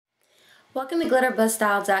Welcome to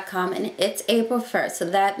glitterbuzstyle.com, and it's April 1st, so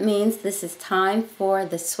that means this is time for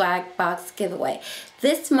the swag box giveaway.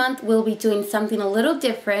 This month we'll be doing something a little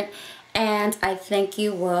different, and I think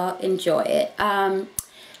you will enjoy it.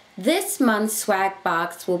 This month's swag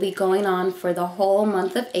box will be going on for the whole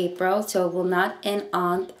month of April, so it will not end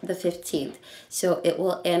on the 15th. So it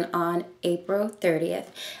will end on April 30th.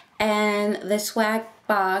 And the swag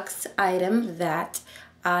box item that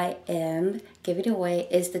I am giving away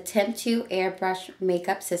is the Temptu Airbrush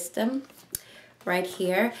makeup system right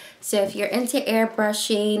here. So if you're into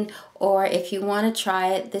airbrushing or if you want to try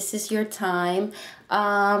it, this is your time.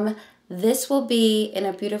 This will be in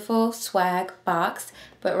a beautiful swag box,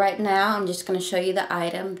 but right now I'm just going to show you the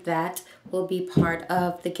item that will be part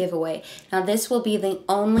of the giveaway. Now this will be the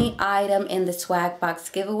only item in the swag box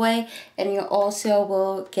giveaway, and you also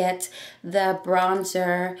will get the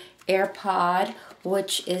bronzer AirPod,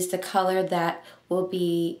 which is the color that will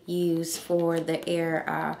be used for the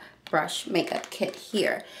Airbrush makeup kit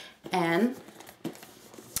here. And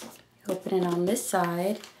open it on this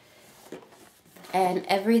side, and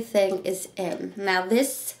everything is in. Now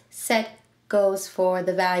this set goes for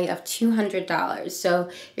the value of $200, so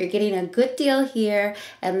you're getting a good deal here,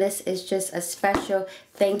 and this is just a special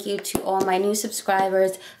thank you to all my new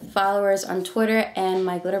subscribers, followers on Twitter, and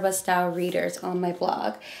my Glitterbuzz Style readers on my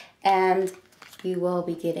blog. And you will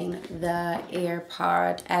be getting the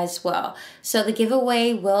AirPod as well. So the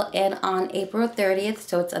giveaway will end on April 30th,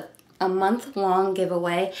 so it's a month-long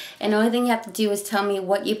giveaway, and the only thing you have to do is tell me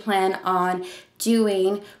what you plan on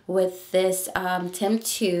doing with this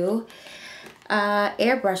Temptu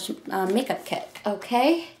airbrush makeup kit,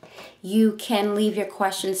 okay? You can leave your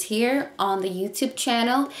questions here on the YouTube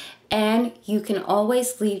channel, and you can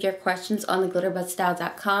always leave your questions on the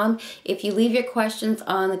glitterbuzstyle.com. If you leave your questions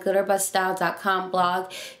on the glitterbuzstyle.com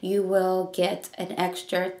blog, you will get an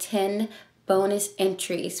extra 10 bonus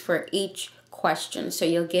entries for each question. So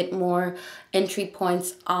you'll get more entry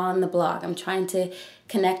points on the blog. I'm trying to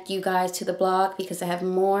connect you guys to the blog because I have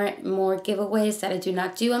more giveaways that I do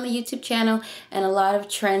not do on the YouTube channel, and a lot of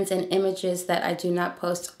trends and images that I do not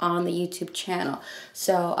post on the YouTube channel.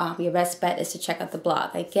 So your best bet is to check out the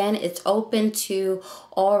blog. Again, it's open to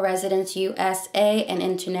all residents, USA and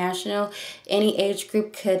international. Any age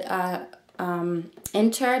group could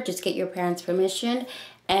enter. Just get your parents' permission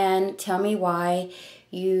and tell me why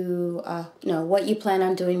you know what you plan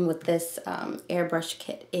on doing with this airbrush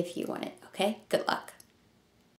kit if you want it. Okay, good luck.